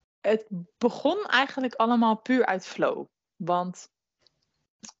Het begon eigenlijk allemaal puur uit flow. Want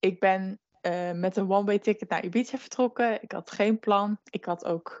ik ben met een one-way ticket naar Ibiza vertrokken. Ik had geen plan. Ik had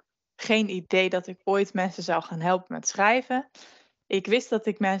ook geen idee dat ik ooit mensen zou gaan helpen met schrijven. Ik wist dat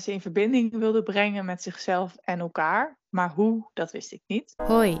ik mensen in verbinding wilde brengen met zichzelf en elkaar. Maar hoe, dat wist ik niet.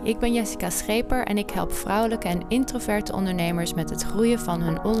 Hoi, ik ben Jessica Scheper en ik help vrouwelijke en introverte ondernemers met het groeien van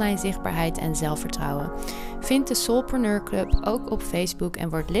hun online zichtbaarheid en zelfvertrouwen. Vind de Soulpreneur Club ook op Facebook en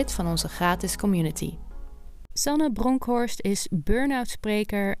word lid van onze gratis community. Sanne Bronkhorst is burn-out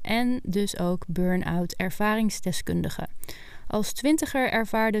spreker en dus ook burn-out ervaringsdeskundige. Als 20er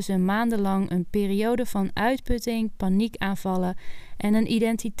ervaarde ze maandenlang een periode van uitputting, paniekaanvallen en een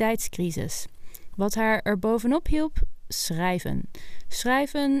identiteitscrisis. Wat haar er bovenop hielp? Schrijven.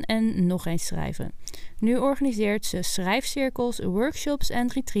 Schrijven en nog eens schrijven. Nu organiseert ze schrijfcirkels, workshops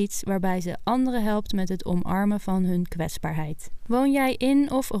en retreats waarbij ze anderen helpt met het omarmen van hun kwetsbaarheid. Woon jij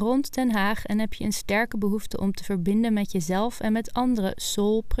in of rond Den Haag en heb je een sterke behoefte om te verbinden met jezelf en met andere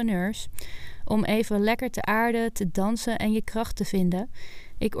soulpreneurs? Om even lekker te aarden, te dansen en je kracht te vinden?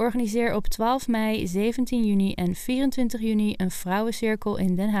 Ik organiseer op 12 mei, 17 juni en 24 juni een vrouwencirkel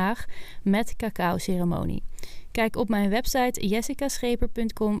in Den Haag met cacao-ceremonie. Kijk op mijn website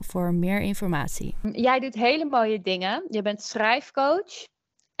jessicascheper.com voor meer informatie. Jij doet hele mooie dingen. Je bent schrijfcoach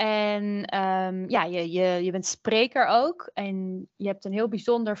en je bent spreker ook. En je hebt een heel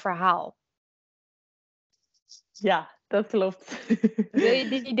bijzonder verhaal. Ja, dat klopt. Wil je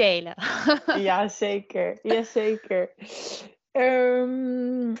dit delen? Ja, zeker. Jazeker.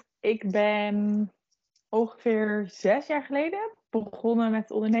 Ik ben ongeveer 6 jaar geleden begonnen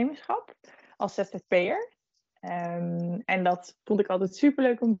met ondernemerschap als ZZP'er. En dat vond ik altijd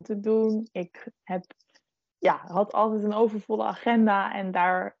superleuk om te doen. Ik had altijd een overvolle agenda en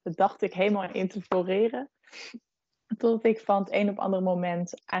daar dacht ik helemaal in te floreren. Totdat ik van het een op het andere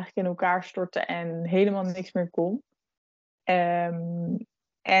moment eigenlijk in elkaar stortte en helemaal niks meer kon.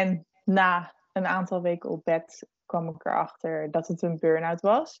 En na een aantal weken op bed kwam ik erachter dat het een burn-out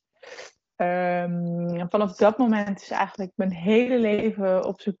was. Vanaf dat moment is eigenlijk mijn hele leven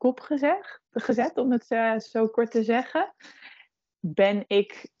op zijn kop gezet, om het zo kort te zeggen. Ben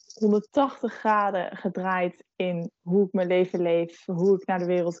ik 180 graden gedraaid in hoe ik mijn leven leef, hoe ik naar de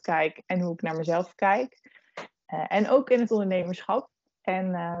wereld kijk en hoe ik naar mezelf kijk. En ook in het ondernemerschap.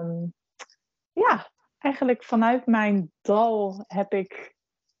 En eigenlijk vanuit mijn dal heb ik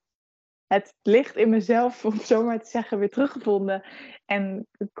het licht in mezelf, om zo maar te zeggen, weer teruggevonden. En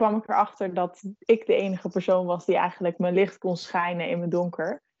kwam ik erachter dat ik de enige persoon was die eigenlijk mijn licht kon schijnen in mijn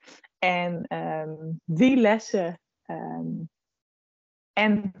donker. En die lessen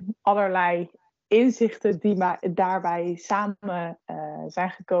en allerlei inzichten die daarbij samen zijn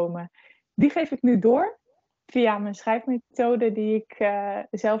gekomen, die geef ik nu door via mijn schrijfmethode die ik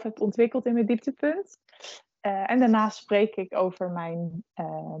zelf heb ontwikkeld in mijn dieptepunt. En daarnaast spreek ik over mijn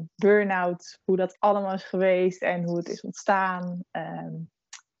burn-out, hoe dat allemaal is geweest en hoe het is ontstaan.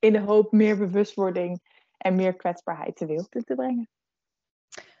 In de hoop meer bewustwording en meer kwetsbaarheid de wereld in te brengen.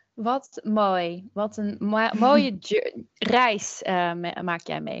 Wat mooi. Wat een mooie reis maak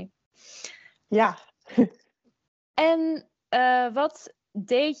jij mee. Ja. En wat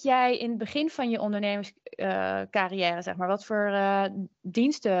deed jij in het begin van je ondernemerscarrière, zeg maar? Wat voor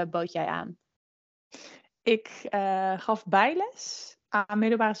diensten bood jij aan? Ik gaf bijles aan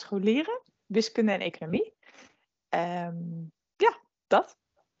middelbare scholieren, wiskunde en economie. Dat.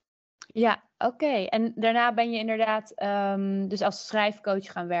 Ja, oké. En daarna ben je inderdaad dus als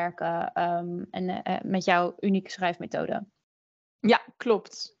schrijfcoach gaan werken met jouw unieke schrijfmethode. Ja,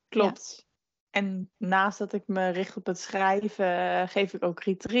 klopt. Ja. En naast dat ik me richt op het schrijven, geef ik ook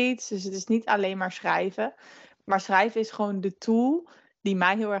retreats. Dus het is niet alleen maar schrijven. Maar schrijven is gewoon de tool die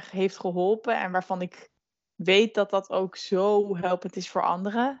mij heel erg heeft geholpen. En waarvan ik weet dat dat ook zo helpend is voor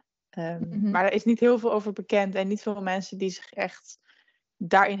anderen. Maar er is niet heel veel over bekend. En niet veel mensen die zich echt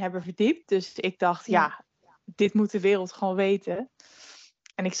daarin hebben verdiept. Dus ik dacht, dit moet de wereld gewoon weten.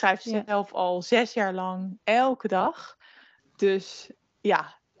 En ik schrijf zelf al 6 jaar lang elke dag. Dus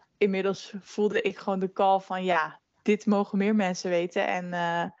ja, inmiddels voelde ik gewoon de call van dit mogen meer mensen weten. En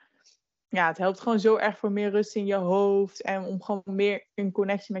het helpt gewoon zo erg voor meer rust in je hoofd. En om gewoon meer in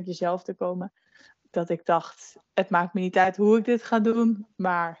connectie met jezelf te komen. Dat ik dacht, het maakt me niet uit hoe ik dit ga doen.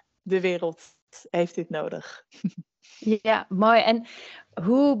 Maar de wereld heeft dit nodig. Ja, mooi. En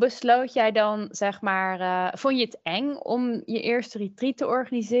hoe besloot jij dan, zeg maar, vond je het eng om je eerste retreat te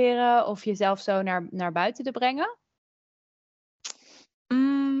organiseren of jezelf zo naar buiten te brengen?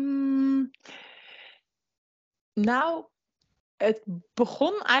 Nou, het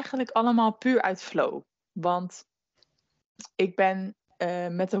begon eigenlijk allemaal puur uit flow. Want ik ben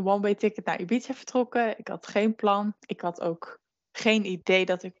met een one-way ticket naar Ibiza vertrokken. Ik had geen plan. Ik had ook geen idee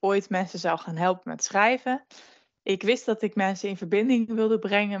dat ik ooit mensen zou gaan helpen met schrijven. Ik wist dat ik mensen in verbinding wilde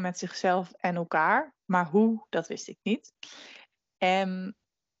brengen met zichzelf en elkaar. Maar hoe, dat wist ik niet. En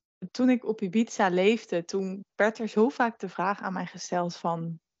toen ik op Ibiza leefde, toen werd er zo vaak de vraag aan mij gesteld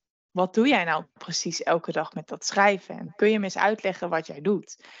van... Wat doe jij nou precies elke dag met dat schrijven? En kun je me eens uitleggen wat jij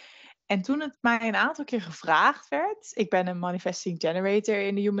doet? En toen het mij een aantal keer gevraagd werd... Ik ben een manifesting generator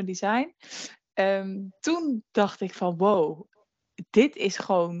in de human design. Toen dacht ik van wow, dit is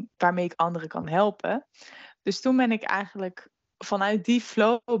gewoon waarmee ik anderen kan helpen. Dus toen ben ik eigenlijk vanuit die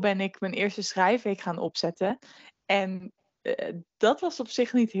flow ben ik mijn eerste schrijfweek gaan opzetten. En dat was op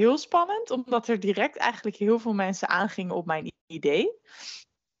zich niet heel spannend, omdat er direct eigenlijk heel veel mensen aangingen op mijn idee.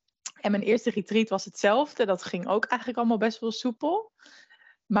 En mijn eerste retreat was hetzelfde. Dat ging ook eigenlijk allemaal best wel soepel.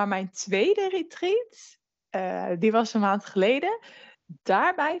 Maar mijn tweede retreat, die was een maand geleden.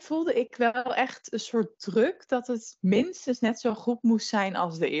 Daarbij voelde ik wel echt een soort druk dat het minstens net zo goed moest zijn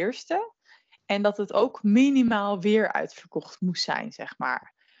als de eerste. En dat het ook minimaal weer uitverkocht moest zijn, zeg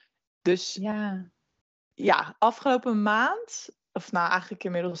maar. Dus ja, afgelopen maand, of nou eigenlijk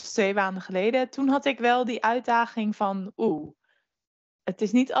inmiddels 2 maanden geleden, toen had ik wel die uitdaging van het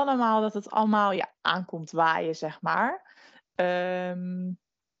is niet allemaal dat het allemaal aankomt waaien, zeg maar.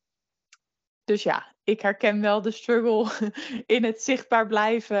 Dus ja, ik herken wel de struggle in het zichtbaar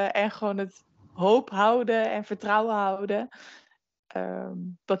blijven en gewoon het hoop houden en vertrouwen houden.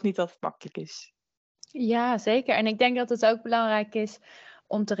 Wat niet altijd makkelijk is. Ja, zeker. En ik denk dat het ook belangrijk is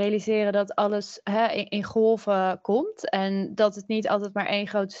om te realiseren dat alles in golven komt. En dat het niet altijd maar één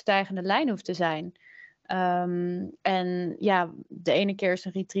grote stijgende lijn hoeft te zijn. En ja, de ene keer is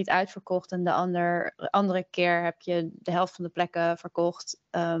een retreat uitverkocht en de andere keer heb je de helft van de plekken verkocht.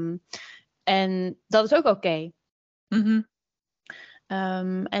 En dat is ook oké. Mm-hmm.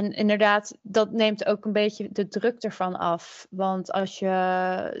 En inderdaad, dat neemt ook een beetje de druk ervan af. Want als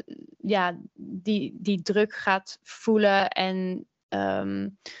je die druk gaat voelen en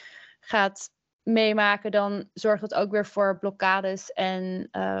gaat meemaken, dan zorgt dat ook weer voor blokkades en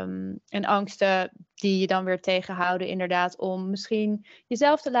angsten die je dan weer tegenhouden, inderdaad, om misschien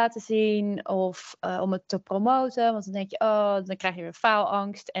jezelf te laten zien of om het te promoten. Want dan denk je, dan krijg je weer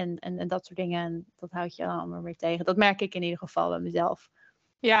faalangst en dat soort dingen. En dat houdt je allemaal weer tegen. Dat merk ik in ieder geval bij mezelf.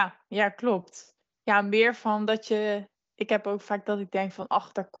 Ja, klopt. Ja, meer van dat je... Ik heb ook vaak dat ik denk van...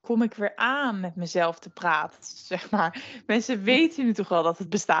 daar kom ik weer aan met mezelf te praten, zeg maar. Mensen weten nu toch wel dat het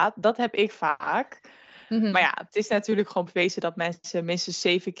bestaat. Dat heb ik vaak. Mm-hmm. Maar ja, het is natuurlijk gewoon bewezen dat mensen minstens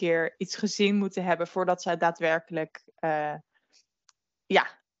 7 keer iets gezien moeten hebben... voordat ze daadwerkelijk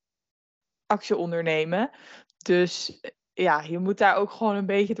actie ondernemen. Dus ja, je moet daar ook gewoon een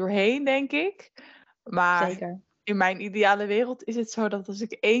beetje doorheen, denk ik. Maar... Zeker. In mijn ideale wereld is het zo dat als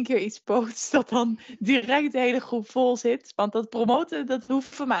ik 1 keer iets post, dat dan direct de hele groep vol zit. Want dat promoten, dat hoeft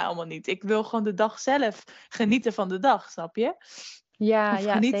voor mij allemaal niet. Ik wil gewoon de dag zelf genieten van de dag, snap je? Ja, of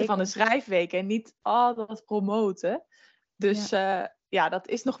genieten zeker. van de schrijfweek en niet dat promoten. Dus dat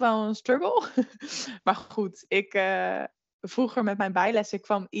is nog wel een struggle. Maar goed, vroeger met mijn bijlessen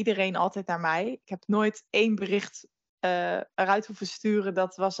kwam iedereen altijd naar mij. Ik heb nooit 1 bericht eruit hoeven sturen.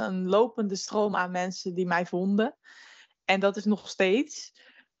 Dat was een lopende stroom aan mensen die mij vonden. En dat is nog steeds.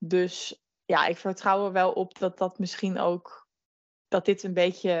 Dus ja, ik vertrouw er wel op dat misschien ook... dat dit een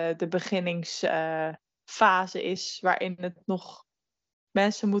beetje de beginningsfase is... waarin het nog...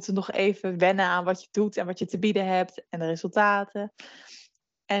 mensen moeten nog even wennen aan wat je doet... en wat je te bieden hebt en de resultaten.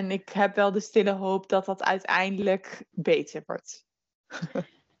 En ik heb wel de stille hoop dat dat uiteindelijk beter wordt.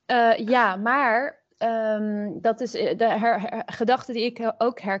 Maar... dat is de gedachte die ik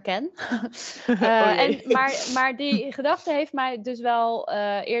ook herken. Maar die gedachte heeft mij dus wel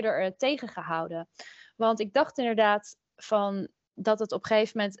eerder tegengehouden. Want ik dacht inderdaad van dat het op een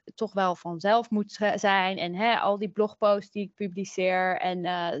gegeven moment toch wel vanzelf moet zijn. En al die blogposts die ik publiceer. En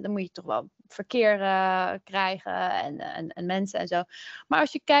dan moet je toch wel verkeer krijgen en mensen en zo. Maar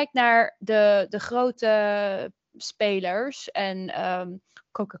als je kijkt naar de grote spelers en...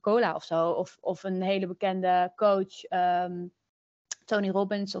 Coca-Cola of zo, of een hele bekende coach, Tony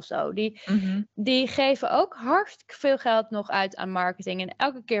Robbins of zo, die geven ook hartstikke veel geld nog uit aan marketing en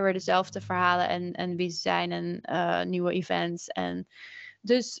elke keer weer dezelfde verhalen en wie ze zijn en nieuwe events. En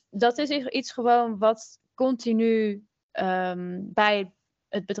dus dat is iets gewoon wat continu bij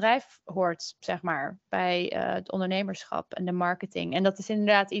het bedrijf hoort, zeg maar, bij het ondernemerschap en de marketing. En dat is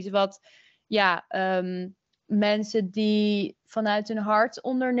inderdaad iets wat, mensen die vanuit hun hart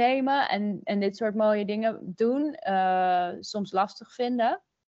ondernemen en dit soort mooie dingen doen, soms lastig vinden.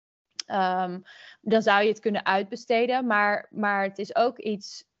 Dan zou je het kunnen uitbesteden. Maar het is ook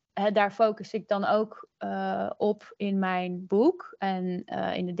iets, daar focus ik dan ook op in mijn boek. En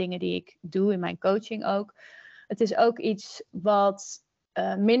in de dingen die ik doe, in mijn coaching ook. Het is ook iets wat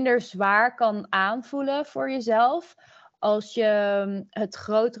minder zwaar kan aanvoelen voor jezelf. Als je het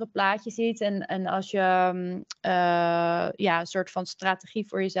grotere plaatje ziet en als je een soort van strategie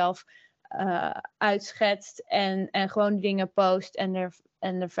voor jezelf uitschetst en gewoon dingen post en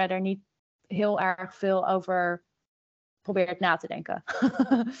er verder niet heel erg veel over probeert na te denken.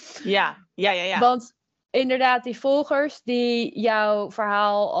 Ja. Want inderdaad, die volgers die jouw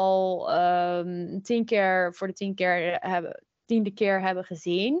verhaal al 10 keer voor de 10e keer hebben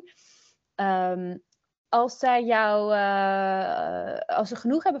gezien. Als ze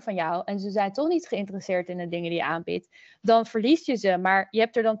genoeg hebben van jou en ze zijn toch niet geïnteresseerd in de dingen die je aanbiedt, dan verlies je ze, maar je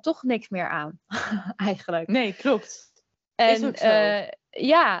hebt er dan toch niks meer aan, eigenlijk. Nee, klopt. En, is ook zo. En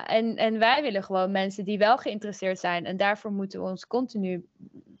wij willen gewoon mensen die wel geïnteresseerd zijn en daarvoor moeten we ons continu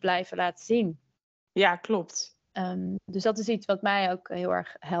blijven laten zien. Ja, klopt. Dus dat is iets wat mij ook heel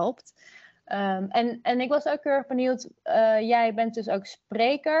erg helpt. En ik was ook heel erg benieuwd, jij bent dus ook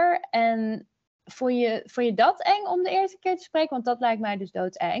spreker en vond je dat eng om de eerste keer te spreken? Want dat lijkt mij dus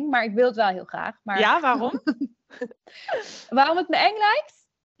doodeng. Maar ik wil het wel heel graag. Maar... Ja, waarom? Waarom het me eng lijkt?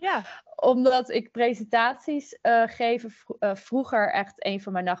 Ja. Omdat ik presentaties geven vroeger echt een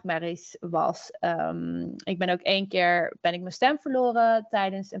van mijn nachtmerries was. Ik ben ook 1 keer mijn stem verloren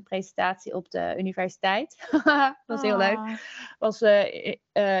tijdens een presentatie op de universiteit. Dat was heel leuk. Ik was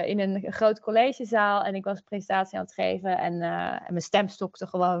in een grote collegezaal en ik was een presentatie aan het geven en mijn stem stokte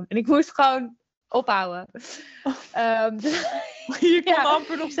gewoon. En ik moest gewoon ophouden. Je kon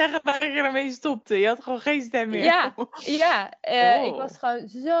amper nog zeggen waar je ermee stopte. Je had gewoon geen stem meer. Ik was gewoon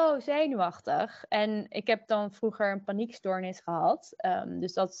zo zenuwachtig. En ik heb dan vroeger een paniekstoornis gehad.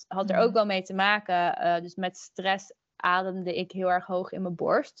 Dus dat had er ook wel mee te maken. Dus met stress ademde ik heel erg hoog in mijn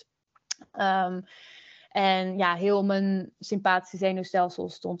borst. En ja, heel mijn sympathische zenuwstelsel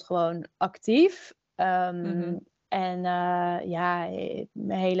stond gewoon actief. En mijn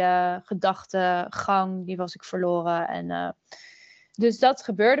hele gedachtegang, die was ik verloren. En, dus dat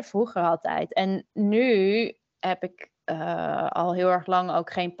gebeurde vroeger altijd. En nu heb ik al heel erg lang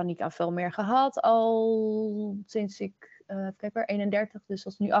ook geen paniekaanval meer gehad. Al sinds ik, 31, dus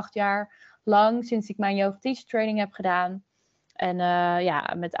dat is nu 8 jaar lang. Sinds ik mijn yoga teacher training heb gedaan. En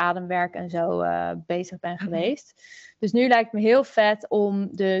met ademwerk en zo bezig ben geweest. Dus nu lijkt me heel vet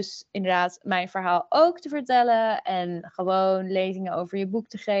om dus inderdaad mijn verhaal ook te vertellen. En gewoon lezingen over je boek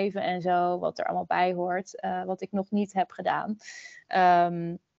te geven en zo. Wat er allemaal bij hoort. Wat ik nog niet heb gedaan.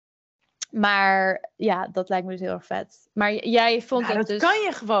 Maar ja, dat lijkt me dus heel erg vet. Maar jij vond het dat dus... kan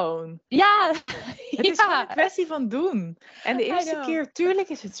je gewoon. Ja! Het is gewoon een kwestie van doen. En de eerste keer, tuurlijk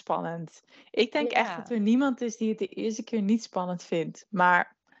is het spannend. Ik denk echt dat er niemand is die het de eerste keer niet spannend vindt.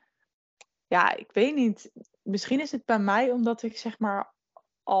 Maar ja, ik weet niet. Misschien is het bij mij omdat ik zeg maar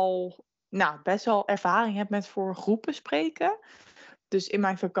al best wel ervaring heb met voor groepen spreken. Dus in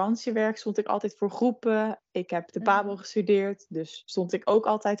mijn vakantiewerk stond ik altijd voor groepen. Ik heb de PABO gestudeerd, dus stond ik ook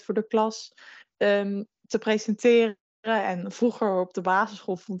altijd voor de klas te presenteren. En vroeger op de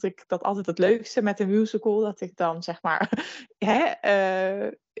basisschool vond ik dat altijd het leukste met een musical. Dat ik dan zeg maar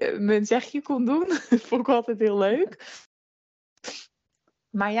mijn zegje kon doen. Dat vond ik altijd heel leuk.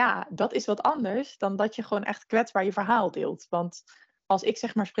 Maar ja, dat is wat anders dan dat je gewoon echt kwetsbaar je verhaal deelt. Want als ik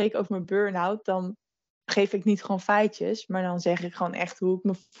zeg maar spreek over mijn burn-out, dan geef ik niet gewoon feitjes. Maar dan zeg ik gewoon echt hoe ik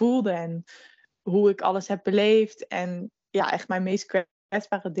me voelde en hoe ik alles heb beleefd. En ja, echt mijn meest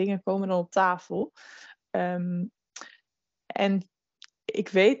kwetsbare dingen komen dan op tafel. En ik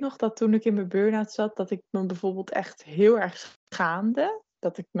weet nog dat toen ik in mijn burn-out zat, dat ik me bijvoorbeeld echt heel erg schaamde.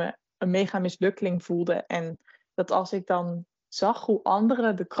 Dat ik me een mega mislukkeling voelde. En dat als ik dan zag hoe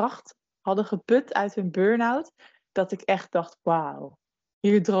anderen de kracht hadden geput uit hun burn-out, dat ik echt dacht, wauw,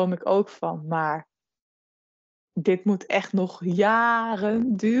 hier droom ik ook van. Maar dit moet echt nog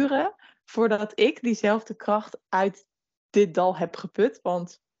jaren duren voordat ik diezelfde kracht uit dit dal heb geput.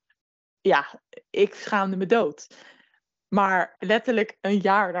 Want ja, ik schaamde me dood. Maar letterlijk een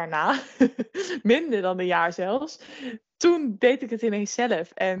jaar daarna, minder dan een jaar zelfs, toen deed ik het ineens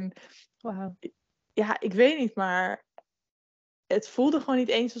zelf. En ja, ik weet niet, maar het voelde gewoon niet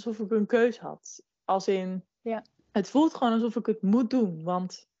eens alsof ik een keus had. Als in, het voelt gewoon alsof ik het moet doen.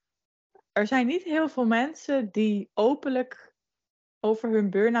 Want er zijn niet heel veel mensen die openlijk over hun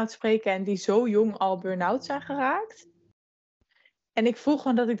burn-out spreken en die zo jong al burn-out zijn geraakt. En ik voel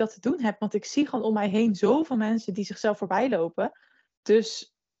gewoon dat ik dat te doen heb, want ik zie gewoon om mij heen zoveel mensen die zichzelf voorbij lopen.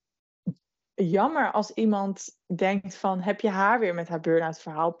 Dus jammer als iemand denkt van, heb je haar weer met haar burn-out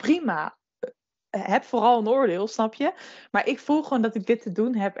verhaal? Prima. Heb vooral een oordeel, snap je? Maar ik voel gewoon dat ik dit te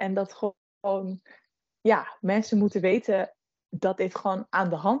doen heb en dat gewoon, ja, mensen moeten weten dat dit gewoon aan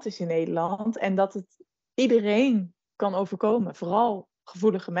de hand is in Nederland en dat het iedereen kan overkomen, vooral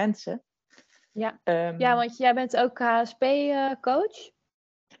gevoelige mensen. Ja, want jij bent ook HSP-coach.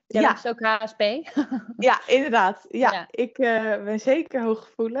 Jij bent dus ook HSP. Ja, inderdaad. Ja, Ja. ik ben zeker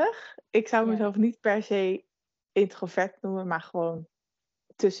hooggevoelig. Ik zou mezelf niet per se introvert noemen, maar gewoon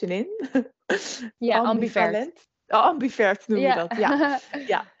tussenin. Ja, ambivert. Ambivert noem je dat, ja. Ja.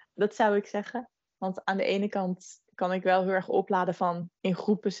 Ja, dat zou ik zeggen. Want aan de ene kant kan ik wel heel erg opladen van in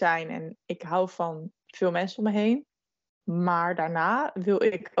groepen zijn. En ik hou van veel mensen om me heen. Maar daarna wil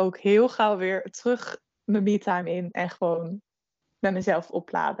ik ook heel gauw weer terug mijn me-time in. En gewoon met mezelf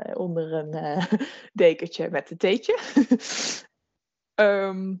opladen onder een dekentje met een theetje.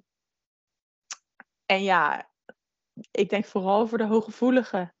 En ja, ik denk vooral voor de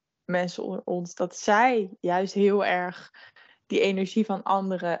hooggevoelige mensen onder ons. Dat zij juist heel erg die energie van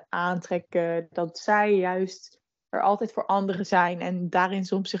anderen aantrekken. Dat zij juist er altijd voor anderen zijn. En daarin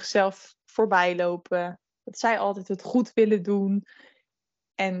soms zichzelf voorbij lopen. Dat zij altijd het goed willen doen.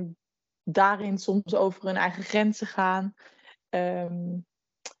 En daarin soms over hun eigen grenzen gaan.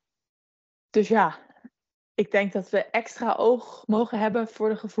 Dus ja, ik denk dat we extra oog mogen hebben voor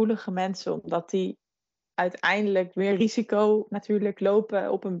de gevoelige mensen. Omdat die uiteindelijk meer risico natuurlijk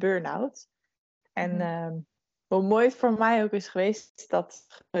lopen op een burn-out. En hoe mooi het voor mij ook is geweest, dat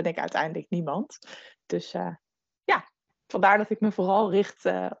gun ik uiteindelijk niemand. Dus ja, vandaar dat ik me vooral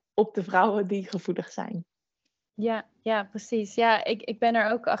richt op de vrouwen die gevoelig zijn. Ja, precies. Ja, ik ben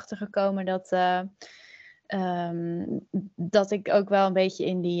er ook achter gekomen dat ik ook wel een beetje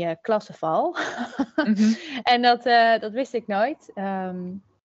in die klasse val. Mhm. En dat wist ik nooit.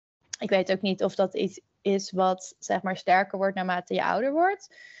 Ik weet ook niet of dat iets is wat zeg maar sterker wordt naarmate je ouder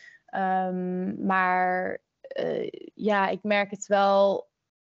wordt. Maar ja, ik merk het wel.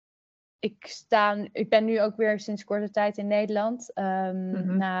 Ik ben nu ook weer sinds korte tijd in Nederland.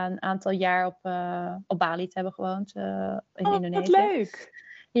 Na een aantal jaar op Bali te hebben gewoond in Indonesië. Wat leuk!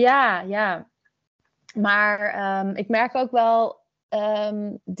 Ja. Maar ik merk ook wel,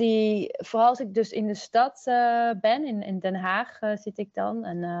 vooral als ik dus in de stad ben, in Den Haag zit ik dan.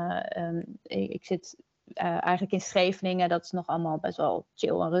 En ik zit eigenlijk in Scheveningen, dat is nog allemaal best wel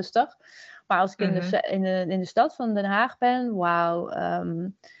chill en rustig. Maar als ik in de stad van Den Haag ben, wauw,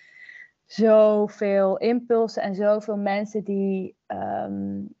 zoveel impulsen en zoveel mensen die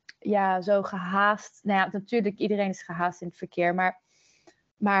zo gehaast. Nou ja, natuurlijk, iedereen is gehaast in het verkeer,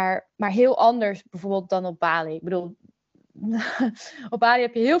 maar heel anders bijvoorbeeld dan op Bali. Ik bedoel, op Bali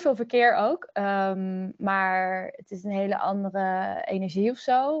heb je heel veel verkeer ook. Maar het is een hele andere energie of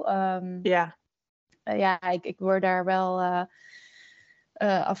zo. Ja. Ik word daar wel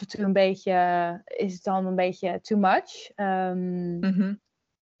af en toe een beetje... Is het dan een beetje too much?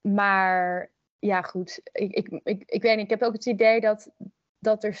 Maar ja, goed. Ik weet niet. Ik heb ook het idee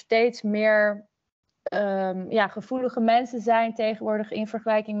dat er steeds meer... gevoelige mensen zijn tegenwoordig in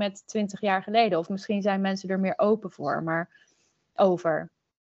vergelijking met 20 jaar geleden. Of misschien zijn mensen er meer open voor, maar over.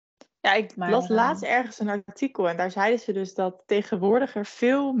 Ja, ik las laatst ergens een artikel en daar zeiden ze dus dat tegenwoordig er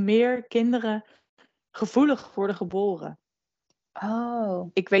veel meer kinderen gevoelig worden geboren. Oh.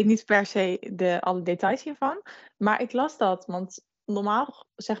 Ik weet niet per se alle details hiervan, maar ik las dat, want normaal,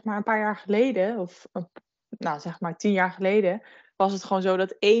 zeg maar een paar jaar geleden, of zeg maar 10 jaar geleden, was het gewoon zo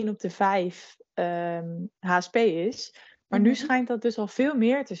dat 1 op de 5 HSP is. Maar nu schijnt dat dus al veel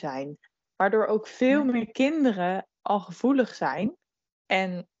meer te zijn. Waardoor ook veel meer kinderen al gevoelig zijn.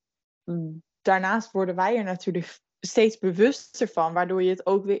 En daarnaast worden wij er natuurlijk steeds bewuster van. Waardoor je het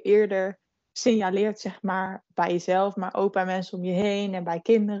ook weer eerder signaleert, zeg maar, bij jezelf. Maar ook bij mensen om je heen en bij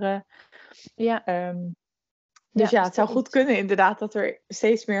kinderen. Ja. Dus ja, het zou goed kunnen inderdaad dat er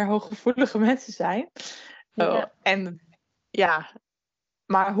steeds meer hooggevoelige mensen zijn. Ja. En ja,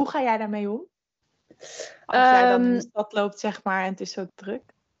 maar hoe ga jij daarmee om? Als jij dan in de stad loopt, zeg maar, en het is zo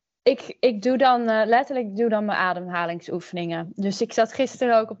druk. Ik doe dan letterlijk mijn ademhalingsoefeningen. Dus ik zat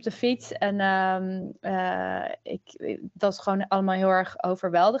gisteren ook op de fiets en dat is gewoon allemaal heel erg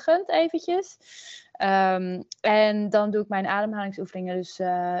overweldigend eventjes. En dan doe ik mijn ademhalingsoefeningen. Dus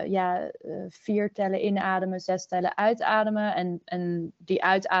 4 tellen inademen, 6 tellen uitademen. En die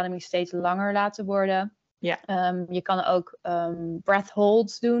uitademing steeds langer laten worden. Ja. Je kan ook breath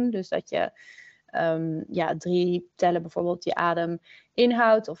holds doen. Dus dat je 3 tellen bijvoorbeeld je adem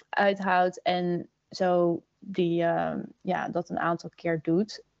inhoudt of uithoudt. En zo dat een aantal keer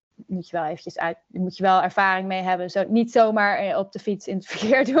doet. moet je wel eventjes moet je wel ervaring mee hebben. Niet zomaar op de fiets in het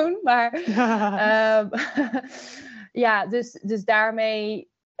verkeer doen. Maar ja, dus daarmee...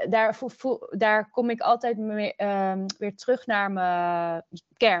 Daar kom ik altijd weer terug naar mijn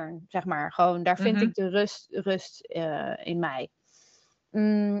kern, zeg maar. Gewoon, daar vind ik de rust in mij.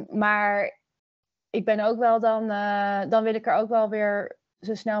 Maar ik ben ook wel dan wil ik er ook wel weer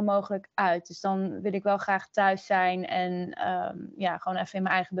zo snel mogelijk uit. Dus dan wil ik wel graag thuis zijn en gewoon even in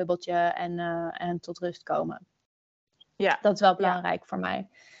mijn eigen bubbeltje en tot rust komen. Ja. Dat is wel belangrijk voor mij.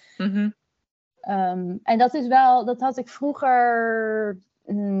 Mm-hmm. En dat had ik vroeger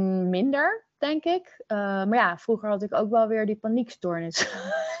minder, denk ik. Maar ja, vroeger had ik ook wel weer die paniekstoornis.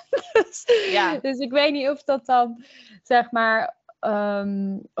 Dus ik weet niet of dat dan, zeg maar,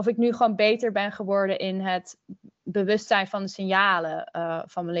 of ik nu gewoon beter ben geworden in het bewustzijn van de signalen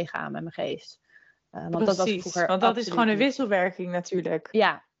van mijn lichaam en mijn geest. Want Precies, dat was vroeger want dat is gewoon een niet. wisselwerking natuurlijk.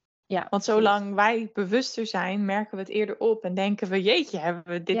 Ja, want zolang wij bewuster zijn, merken we het eerder op en denken we, jeetje,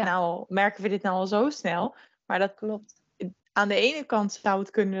 merken we dit nou al zo snel? Maar dat klopt. Aan de ene kant zou het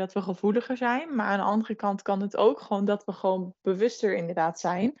kunnen dat we gevoeliger zijn, maar aan de andere kant kan het ook gewoon dat we gewoon bewuster inderdaad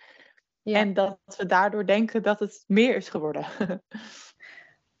zijn. Ja. En dat we daardoor denken dat het meer is geworden.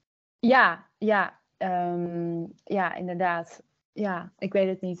 Ja, inderdaad. Ja, ik weet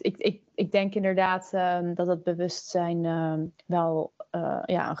het niet. Ik denk inderdaad dat het bewustzijn wel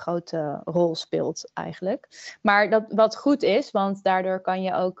een grote rol speelt eigenlijk. Maar wat goed is, want daardoor kan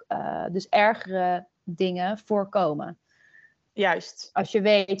je ook dus ergere dingen voorkomen. Juist. Als je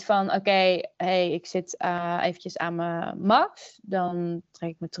weet van oké, ik zit eventjes aan mijn max, dan trek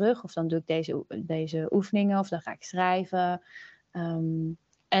ik me terug of dan doe ik deze oefeningen of dan ga ik schrijven.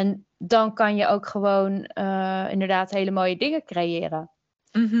 En dan kan je ook gewoon inderdaad hele mooie dingen creëren.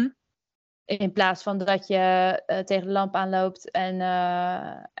 Mm-hmm. In plaats van dat je tegen de lamp aanloopt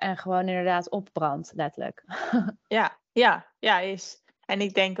en gewoon inderdaad opbrandt, letterlijk. Ja, is. En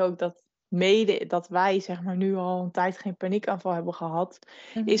ik denk ook dat mede dat wij zeg maar nu al een tijd geen paniekaanval hebben gehad,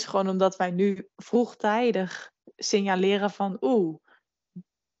 is gewoon omdat wij nu vroegtijdig signaleren van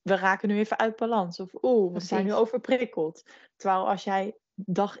we raken nu even uit balans. Of we zijn nu overprikkeld. Terwijl als jij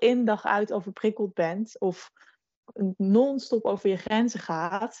dag in dag uit overprikkeld bent of non-stop over je grenzen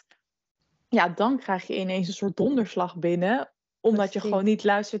gaat, ja, dan krijg je ineens een soort donderslag binnen, omdat je gewoon niet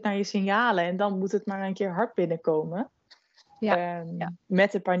luistert naar je signalen. En dan moet het maar een keer hard binnenkomen.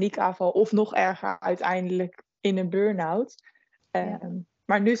 Met een paniekaanval of nog erger uiteindelijk in een burn-out.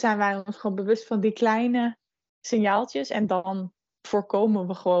 Maar nu zijn wij ons gewoon bewust van die kleine signaaltjes en dan voorkomen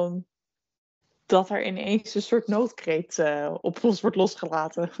we gewoon dat er ineens een soort noodkreet op ons wordt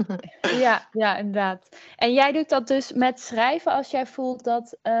losgelaten. Ja, inderdaad. En jij doet dat dus met schrijven als jij voelt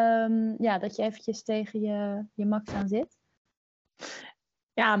dat je eventjes tegen je max aan zit?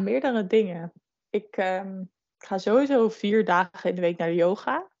 Ja, meerdere dingen. Ik ga sowieso 4 dagen in de week naar de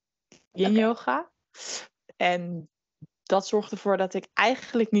yoga. Yin yoga. En dat zorgt ervoor dat ik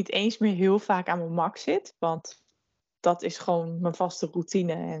eigenlijk niet eens meer heel vaak aan mijn max zit. Want dat is gewoon mijn vaste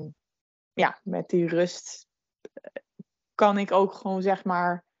routine. En ja, met die rust kan ik ook gewoon zeg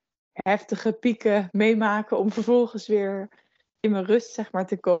maar heftige pieken meemaken om vervolgens weer in mijn rust zeg maar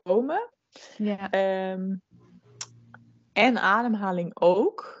te komen. Ja. En ademhaling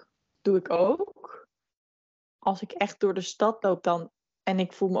ook. Doe ik ook. Als ik echt door de stad loop en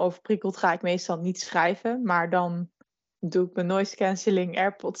ik voel me overprikkeld, ga ik meestal niet schrijven. Maar dan doe ik mijn noise cancelling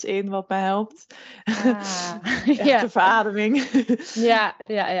AirPods in, wat mij helpt. Echte verademing. Ja.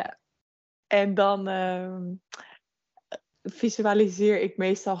 En dan visualiseer ik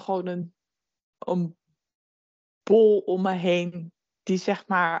meestal gewoon een bol om me heen die zeg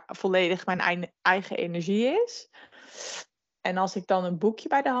maar volledig mijn eigen energie is. En als ik dan een boekje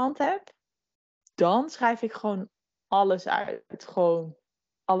bij de hand heb, dan schrijf ik gewoon alles uit. Gewoon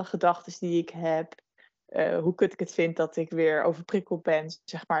alle gedachten die ik heb. Hoe kut ik het vind dat ik weer overprikkeld ben,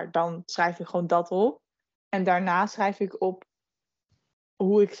 zeg maar. Dan schrijf ik gewoon dat op. En daarna schrijf ik op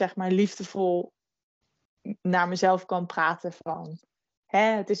hoe ik zeg maar liefdevol naar mezelf kan praten van.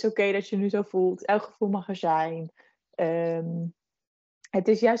 Het is oké dat je nu zo voelt. Elk gevoel mag er zijn. Het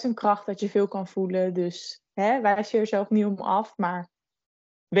is juist een kracht dat je veel kan voelen. Dus wijs jezelf niet om af. Maar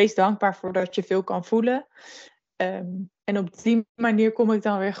wees dankbaar voor dat je veel kan voelen. En op die manier kom ik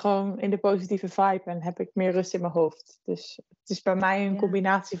dan weer gewoon in de positieve vibe. En heb ik meer rust in mijn hoofd. Dus het is bij mij een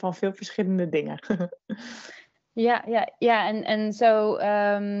combinatie van veel verschillende dingen. Ja. En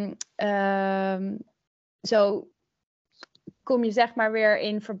zo kom je zeg maar weer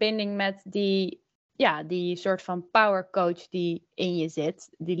in verbinding met die soort van power coach die in je zit.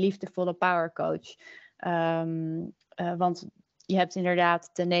 Die liefdevolle power coach. Want je hebt inderdaad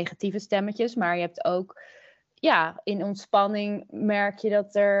de negatieve stemmetjes, maar je hebt ook, in ontspanning merk je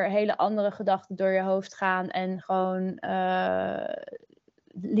dat er hele andere gedachten door je hoofd gaan en gewoon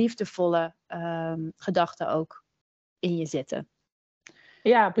liefdevolle gedachten ook in je zitten.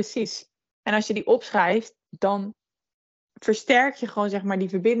 Ja, precies. En als je die opschrijft, dan versterk je gewoon zeg maar die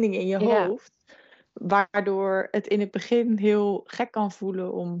verbinding in je hoofd. Waardoor het in het begin heel gek kan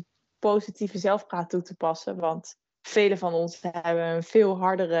voelen om positieve zelfpraat toe te passen. Want velen van ons hebben een veel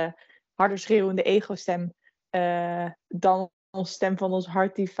harder schreeuwende ego-stem dan onze stem van ons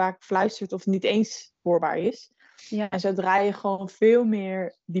hart die vaak fluistert of niet eens hoorbaar is. Ja. En zodra je gewoon veel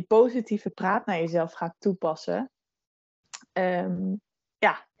meer die positieve praat naar jezelf gaat toepassen,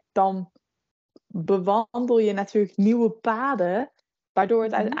 dan bewandel je natuurlijk nieuwe paden, waardoor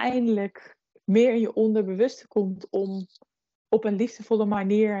het uiteindelijk meer in je onderbewuste komt om op een liefdevolle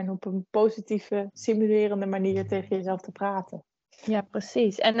manier en op een positieve, stimulerende manier tegen jezelf te praten. Ja,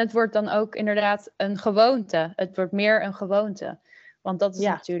 precies. En het wordt dan ook inderdaad een gewoonte. Het wordt meer een gewoonte. Want dat is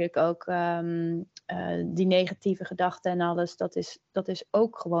natuurlijk ook die negatieve gedachten en alles. Dat is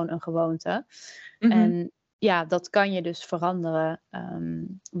ook gewoon een gewoonte. Mm-hmm. En ja, dat kan je dus veranderen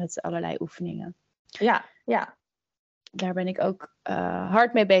met allerlei oefeningen. Ja. Daar ben ik ook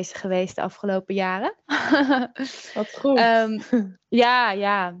hard mee bezig geweest de afgelopen jaren. Wat goed.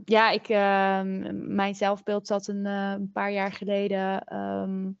 Mijn zelfbeeld zat een paar jaar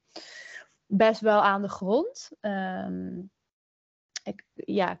geleden best wel aan de grond.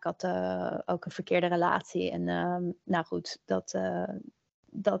 Ik had ook een verkeerde relatie. En nou goed,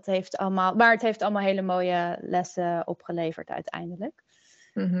 dat heeft allemaal... Maar het heeft allemaal hele mooie lessen opgeleverd uiteindelijk.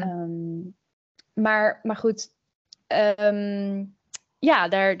 Mm-hmm. Maar goed...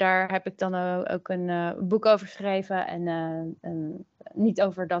 daar heb ik dan ook een boek over geschreven. En niet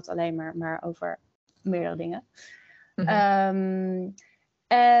over dat alleen maar over meerdere dingen. Mm-hmm.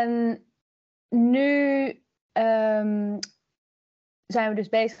 En nu zijn we dus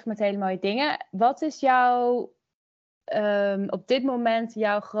bezig met hele mooie dingen. Wat is op dit moment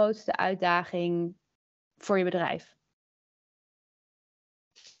jouw grootste uitdaging voor je bedrijf?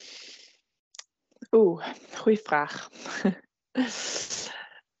 Goeie vraag.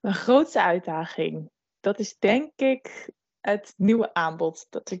 Mijn grootste uitdaging, dat is denk ik het nieuwe aanbod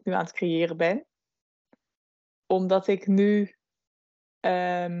dat ik nu aan het creëren ben. Omdat ik nu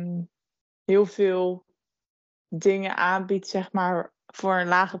heel veel dingen aanbied, zeg maar, voor een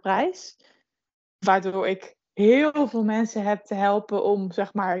lage prijs. Waardoor ik heel veel mensen heb te helpen om,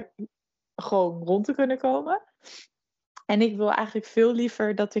 zeg maar, gewoon rond te kunnen komen. En ik wil eigenlijk veel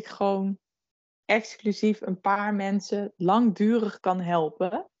liever dat ik gewoon exclusief een paar mensen langdurig kan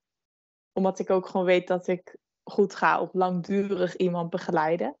helpen. Omdat ik ook gewoon weet dat ik goed ga op langdurig iemand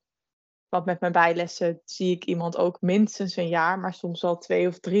begeleiden. Want met mijn bijlessen zie ik iemand ook minstens een jaar, maar soms wel 2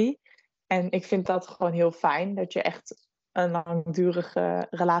 of 3. En ik vind dat gewoon heel fijn, dat je echt een langdurige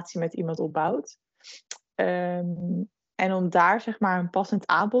relatie met iemand opbouwt. En om daar zeg maar een passend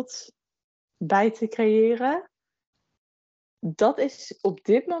aanbod bij te creëren, dat is op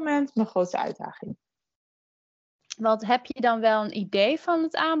dit moment mijn grootste uitdaging. Want heb je dan wel een idee van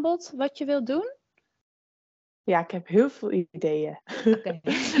het aanbod wat je wilt doen? Ja, ik heb heel veel ideeën. Okay.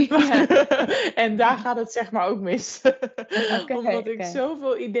 En daar gaat het zeg maar ook mis. Omdat ik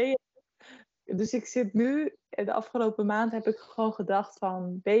zoveel ideeën heb. Dus ik zit nu, de afgelopen maand heb ik gewoon gedacht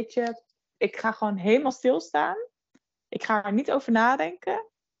van, weet je, ik ga gewoon helemaal stilstaan. Ik ga er niet over nadenken.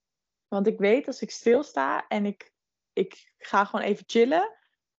 Want ik weet als ik stilsta en ik ga gewoon even chillen,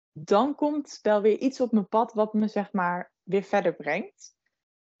 dan komt wel weer iets op mijn pad wat me zeg maar weer verder brengt.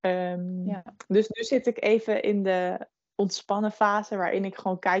 Dus nu zit ik even in de ontspannen fase waarin ik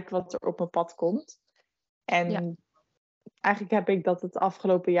gewoon kijk wat er op mijn pad komt. En eigenlijk heb ik dat het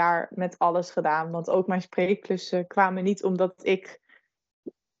afgelopen jaar met alles gedaan. Want ook mijn spreekklussen kwamen niet omdat ik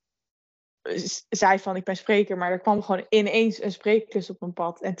zei van ik ben spreker, maar er kwam gewoon ineens een spreekklus op mijn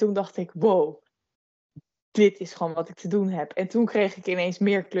pad. En toen dacht ik, wow, dit is gewoon wat ik te doen heb. En toen kreeg ik ineens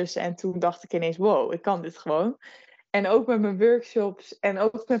meer klussen en toen dacht ik ineens, wow, ik kan dit gewoon. En ook met mijn workshops en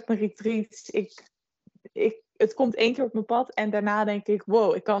ook met mijn retreats. Het komt 1 keer op mijn pad en daarna denk ik,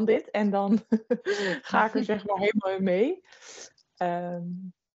 wow, ik kan dit. En dan ga ik er zeg maar helemaal in mee.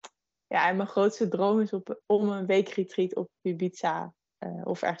 En mijn grootste droom is om een weekretreat op Ibiza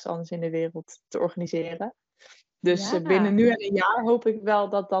of ergens anders in de wereld te organiseren. Dus binnen nu en een jaar hoop ik wel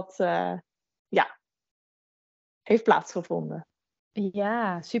dat heeft plaatsgevonden.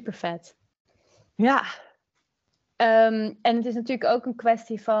 Ja, super vet. Ja. En het is natuurlijk ook een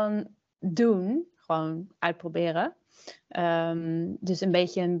kwestie van doen. Gewoon uitproberen. Dus een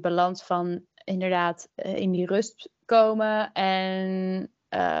beetje een balans van inderdaad in die rust komen en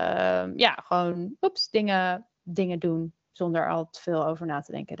gewoon dingen doen. Zonder al te veel over na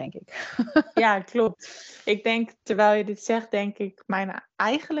te denken, denk ik. Ja, klopt. Ik denk, terwijl je dit zegt, denk ik, mijn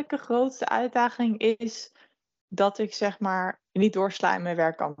eigenlijke grootste uitdaging is dat ik zeg maar niet doorsla in mijn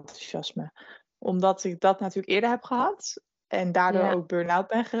werkenthousiasme. Omdat ik dat natuurlijk eerder heb gehad en daardoor ook burn-out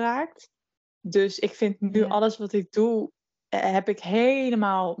ben geraakt. Dus ik vind nu alles wat ik doe, heb ik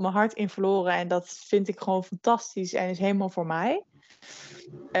helemaal mijn hart in verloren. En dat vind ik gewoon fantastisch en is helemaal voor mij.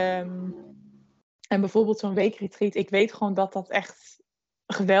 En bijvoorbeeld zo'n weekretreat, ik weet gewoon dat dat echt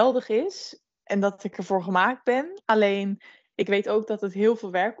geweldig is. En dat ik ervoor gemaakt ben. Alleen, ik weet ook dat het heel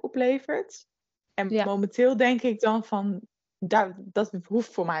veel werk oplevert. En momenteel denk ik dan van, dat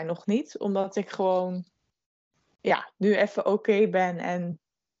hoeft voor mij nog niet. Omdat ik gewoon, nu even oké ben. En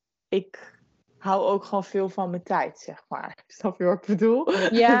ik hou ook gewoon veel van mijn tijd, zeg maar. Snap je wat ik bedoel?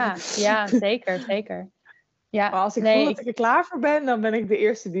 Ja, zeker. Ja, maar als ik voel dat ik er klaar voor ben, dan ben ik de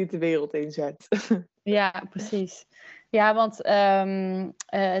eerste die het de wereld inzet. Ja, precies. Ja, want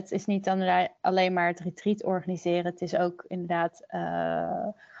het is niet alleen maar het retreat organiseren. Het is ook inderdaad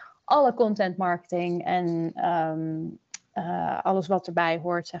alle content marketing en alles wat erbij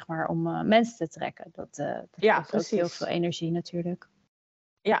hoort, zeg maar, om mensen te trekken. Dat kost ook heel veel energie natuurlijk.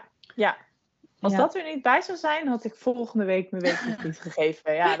 Ja. Als dat er niet bij zou zijn, had ik volgende week mijn weekretreat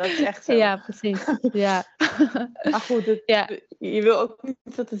gegeven. Ja, dat is echt zo. Ja, precies. Ja. Maar goed, je wil ook niet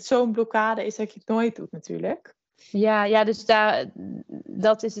dat het zo'n blokkade is dat je het nooit doet natuurlijk. Ja, dus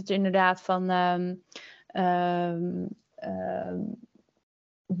dat is het inderdaad van...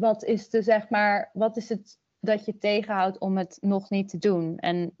 wat is het dat je tegenhoudt om het nog niet te doen?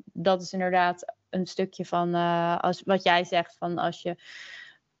 En dat is inderdaad een stukje van wat jij zegt, van als je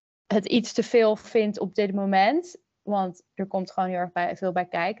het iets te veel vindt op dit moment, want er komt gewoon heel erg veel bij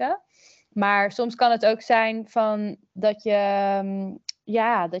kijken. Maar soms kan het ook zijn van dat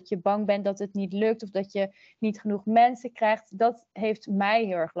je bang bent dat het niet lukt of dat je niet genoeg mensen krijgt. Dat heeft mij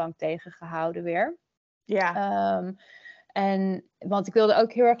heel erg lang tegengehouden weer. Ja. Want ik wilde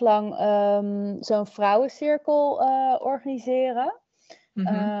ook heel erg lang zo'n vrouwencirkel organiseren.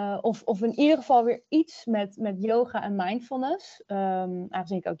 Mm-hmm. Of in ieder geval weer iets met yoga en mindfulness.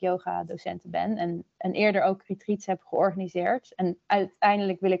 Aangezien ik ook yoga-docenten ben. En eerder ook retreats heb georganiseerd. En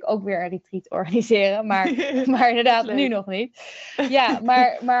uiteindelijk wil ik ook weer een retreat organiseren. Maar inderdaad, nu nog niet. Ja,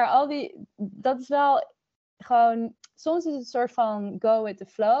 maar dat is wel gewoon... Soms is het een soort van go with the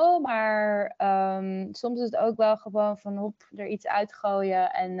flow. Maar soms is het ook wel gewoon van er iets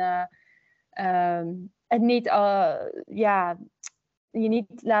uitgooien. En niet... je niet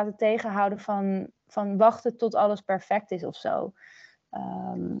laten tegenhouden van wachten tot alles perfect is of zo.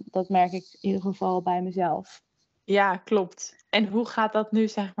 Dat merk ik in ieder geval bij mezelf. Ja, klopt. En hoe gaat dat nu,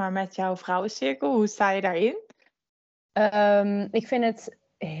 zeg maar, met jouw vrouwencirkel? Hoe sta je daarin? Ik vind het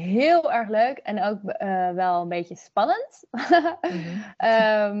heel erg leuk en ook wel een beetje spannend.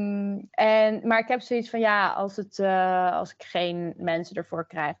 Mm-hmm. Maar ik heb zoiets van, als ik geen mensen ervoor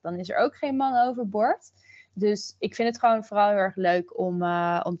krijg, dan is er ook geen man overboord. Dus ik vind het gewoon vooral heel erg leuk om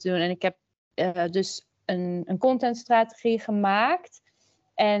te doen. En ik heb dus een contentstrategie gemaakt.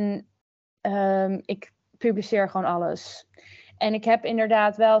 En ik publiceer gewoon alles. En ik heb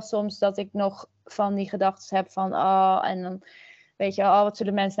inderdaad wel soms dat ik nog van die gedachten heb van... en dan weet je, wat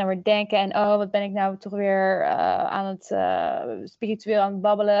zullen mensen nou weer denken? En wat ben ik nou toch weer aan het spiritueel aan het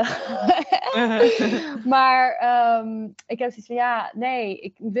babbelen. Maar ik heb zoiets van, nee,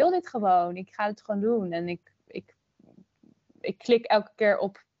 ik wil dit gewoon. Ik ga het gewoon doen. En ik klik elke keer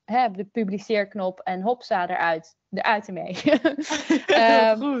op de publiceerknop en hopsa, eruit ermee.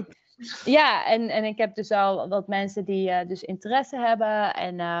 Goed. Ja, en ik heb dus al wat mensen die dus interesse hebben.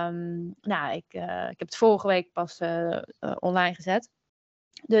 En ik heb het vorige week pas online gezet.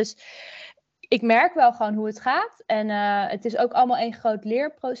 Dus ik merk wel gewoon hoe het gaat. En het is ook allemaal een groot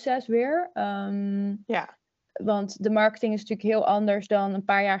leerproces weer. Want de marketing is natuurlijk heel anders dan een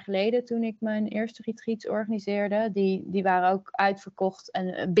paar jaar geleden toen ik mijn eerste retreats organiseerde. Die waren ook uitverkocht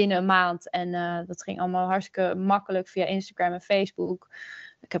en binnen een maand. En dat ging allemaal hartstikke makkelijk via Instagram en Facebook.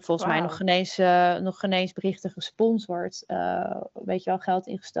 Ik heb volgens mij nog geen eens berichten gesponsord. Weet je wel, geld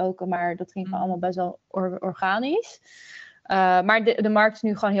ingestoken. Maar dat ging allemaal best wel organisch. Maar de markt is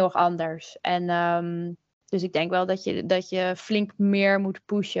nu gewoon heel erg anders. En dus ik denk wel dat je flink meer moet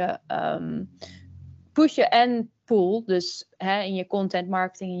pushen. Pushen en pool. Dus in je content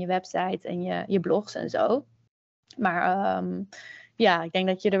marketing, in je website en je blogs en zo. Maar ik denk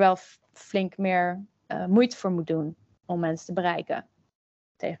dat je er wel flink meer moeite voor moet doen om mensen te bereiken.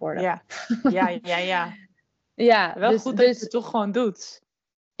 Tegenwoordig. Ja. Ja. Ja, wel dus, goed dat je het toch gewoon doet.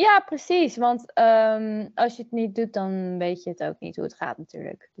 Ja, precies. Want als je het niet doet, dan weet je het ook niet hoe het gaat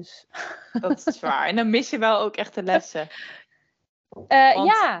natuurlijk. Dus... Dat is waar. En dan mis je wel ook echt de lessen.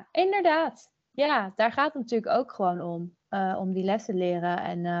 Ja, inderdaad. Ja, daar gaat het natuurlijk ook gewoon om. Om die lessen leren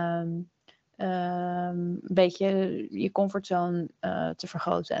en een beetje je comfortzone te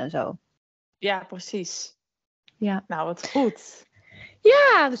vergroten en zo. Ja, precies. Ja, Nou, wat goed.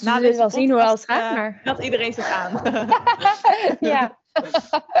 ja, dus Na we zullen deze wel zien hoe podcast het gaat. Maar... meldt iedereen zich aan. Ja.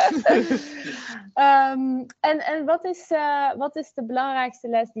 En wat is de belangrijkste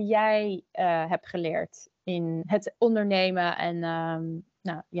les die jij hebt geleerd in het ondernemen en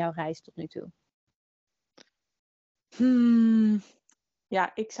jouw reis tot nu toe?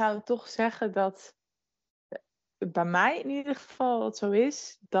 Ja, ik zou toch zeggen dat bij mij in ieder geval het zo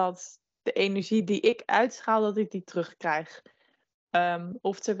is dat de energie die ik uitschaal, dat ik die terugkrijg.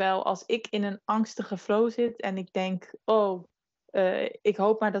 Oftewel, als ik in een angstige flow zit en ik denk, ik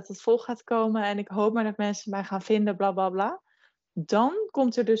hoop maar dat het vol gaat komen en ik hoop maar dat mensen mij gaan vinden, bla bla bla. Dan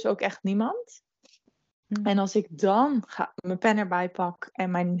komt er dus ook echt niemand. En als ik dan mijn pen erbij pak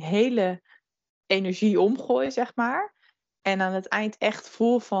en mijn hele energie omgooi, zeg maar. En aan het eind echt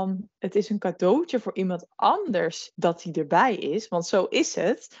voel van, het is een cadeautje voor iemand anders dat hij erbij is. Want zo is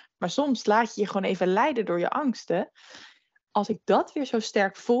het. Maar soms laat je je gewoon even leiden door je angsten. Als ik dat weer zo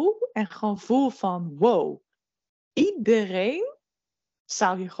sterk voel en gewoon voel van, wow, iedereen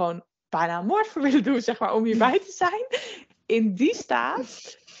zou hier gewoon bijna een moord voor willen doen, zeg maar, om hierbij te zijn. In die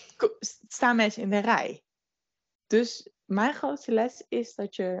staat staan mensen in de rij. Dus mijn grootste les is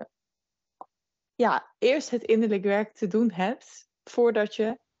dat je eerst het innerlijk werk te doen hebt voordat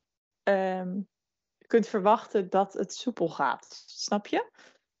je kunt verwachten dat het soepel gaat. Snap je?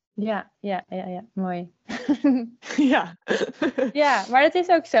 Ja, mooi. Ja. Ja, maar dat is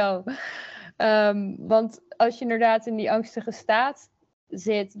ook zo. Want als je inderdaad in die angstige staat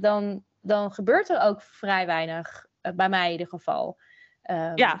zit, dan gebeurt er ook vrij weinig, bij mij in ieder geval.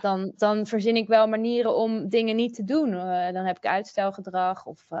 Dan verzin ik wel manieren om dingen niet te doen. Dan heb ik uitstelgedrag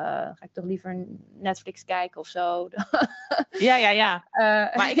of ga ik toch liever Netflix kijken of zo. Ja.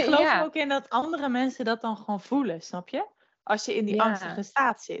 Maar ik geloof er ook in dat andere mensen dat dan gewoon voelen, snap je? Als je in die angstige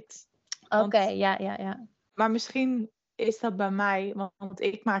staat zit. Oké, ja. Maar misschien is dat bij mij, want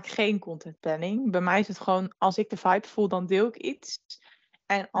ik maak geen content planning. Bij mij is het gewoon, als ik de vibe voel, dan deel ik iets.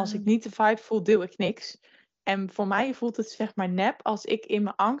 En als ik niet de vibe voel, deel ik niks. En voor mij voelt het zeg maar nep als ik in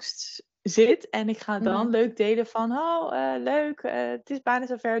mijn angst zit en ik ga dan leuk delen van, leuk, het is bijna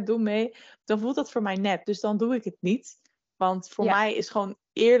zover, doe mee. Dan voelt dat voor mij nep, dus dan doe ik het niet. Want voor mij is gewoon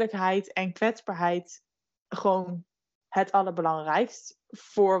eerlijkheid en kwetsbaarheid gewoon het allerbelangrijkst.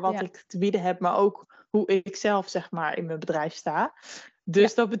 Voor wat ik te bieden heb, maar ook hoe ik zelf zeg maar in mijn bedrijf sta.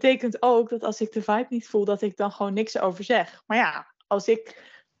 Dus dat betekent ook dat als ik de vibe niet voel, dat ik dan gewoon niks over zeg. Maar ja, als ik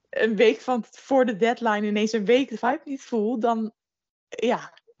een week voor de deadline ineens een week de vibe niet voel, dan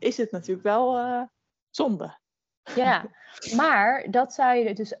is het natuurlijk wel zonde. Ja, maar dat zou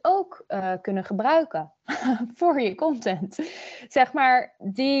je dus ook kunnen gebruiken voor je content. Zeg maar,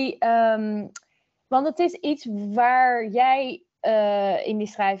 want het is iets waar jij in die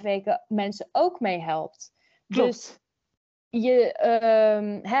schrijfweken mensen ook mee helpt. Klopt. Dus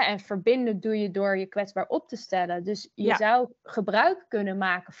en verbinden doe je door je kwetsbaar op te stellen. Dus je zou gebruik kunnen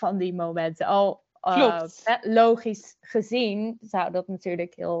maken van die momenten. Logisch gezien zou dat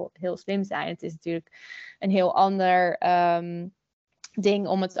natuurlijk heel, heel slim zijn. Het is natuurlijk een heel ander ding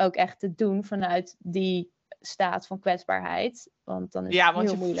om het ook echt te doen vanuit die staat van kwetsbaarheid. Want dan is het heel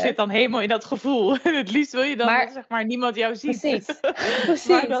moeilijk. Ja, want je zit dan helemaal in dat gevoel. Het liefst wil je dan dat zeg maar niemand jou ziet.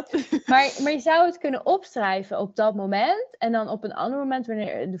 Precies. Maar je zou het kunnen opschrijven op dat moment. En dan op een ander moment,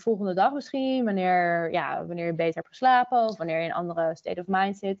 de volgende dag misschien. Wanneer je beter hebt geslapen. Of wanneer je in een andere state of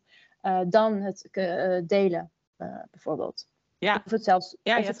mind zit. Dan het delen, bijvoorbeeld. Ja. Of het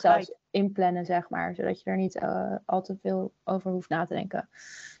zelfs inplannen, zeg maar. Zodat je er niet al te veel over hoeft na te denken.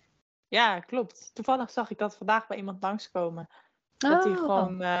 Ja, klopt. Toevallig zag ik dat vandaag bij iemand langskomen. Dat hij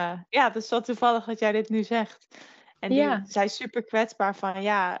gewoon... het is wel toevallig dat jij dit nu zegt. En die zei super kwetsbaar van...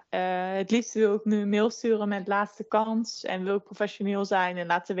 het liefst wil ik nu een mail sturen met laatste kans. En wil ik professioneel zijn. En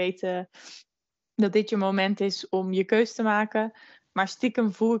laten weten dat dit je moment is om je keus te maken. Maar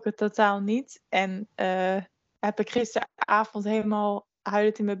stiekem voel ik het totaal niet. En heb ik gisteravond helemaal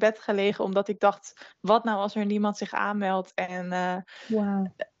huilend in mijn bed gelegen. Omdat ik dacht, wat nou als er niemand zich aanmeldt? En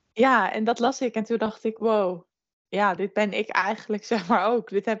ja, en dat las ik. En toen dacht ik, wow. Ja, dit ben ik eigenlijk zeg maar ook.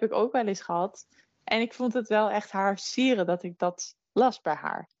 Dit heb ik ook wel eens gehad. En ik vond het wel echt haar sieren dat ik dat las bij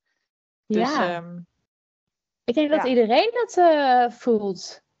haar. Dus, ik denk dat iedereen dat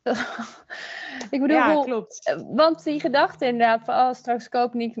voelt. Ik bedoel, Ja, klopt. want die gedachte inderdaad van straks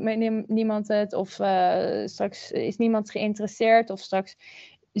koopt niemand het of straks is niemand geïnteresseerd of straks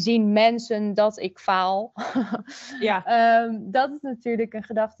zien mensen dat ik faal. Ja. Dat is natuurlijk een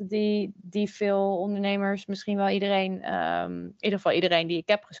gedachte die veel ondernemers, misschien wel iedereen, in ieder geval iedereen die ik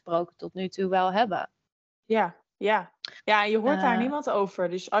heb gesproken tot nu toe wel hebben. Ja, en je hoort daar niemand over.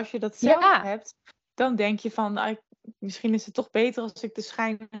 Dus als je dat zelf hebt, dan denk je van, misschien is het toch beter als ik de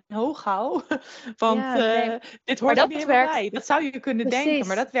schijn hoog hou. Want dit hoort er niet helemaal bij. Dat zou je kunnen denken,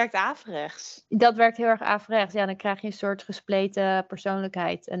 maar dat werkt averechts. Dat werkt heel erg averechts. Ja, dan krijg je een soort gespleten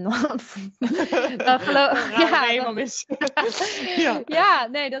persoonlijkheid. En dan geloof ik.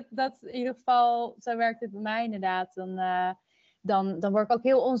 Dat in ieder geval, zo werkt het bij mij inderdaad. Dan word ik ook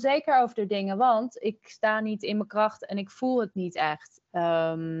heel onzeker over de dingen, want ik sta niet in mijn kracht en ik voel het niet echt,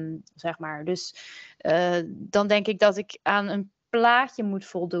 zeg maar. Dus dan denk ik dat ik aan een plaatje moet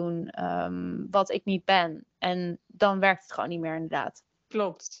voldoen wat ik niet ben. En dan werkt het gewoon niet meer inderdaad.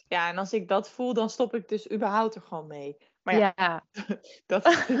 Klopt. Ja, en als ik dat voel, dan stop ik dus überhaupt er gewoon mee. Maar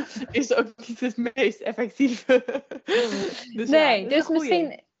dat is ook niet het meest effectieve. Dus dus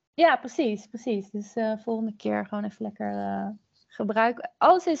misschien... Ja, precies. Dus volgende keer gewoon even lekker... gebruiken.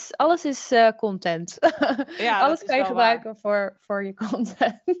 Alles is content. Alles kan je gebruiken voor je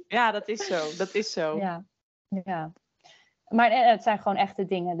content. Ja, dat is zo. Ja. Maar het zijn gewoon echte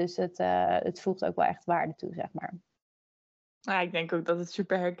dingen. Dus het voegt ook wel echt waarde toe, zeg maar. Nou, ik denk ook dat het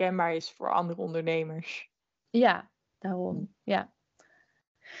super herkenbaar is voor andere ondernemers. Ja, daarom. Ja.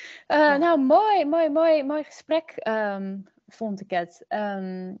 Nou, mooi gesprek vond ik het.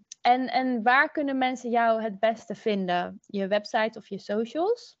 En waar kunnen mensen jou het beste vinden? Je website of je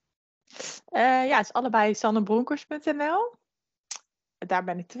socials? Het is allebei sannebronkhorst.nl. Daar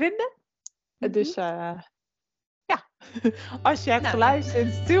ben ik te vinden. Dus als je hebt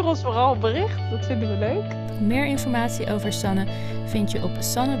geluisterd, stuur ons vooral een bericht. Dat vinden we leuk. Meer informatie over Sanne vind je op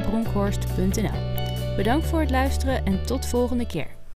sannebronkhorst.nl. Bedankt voor het luisteren en tot volgende keer.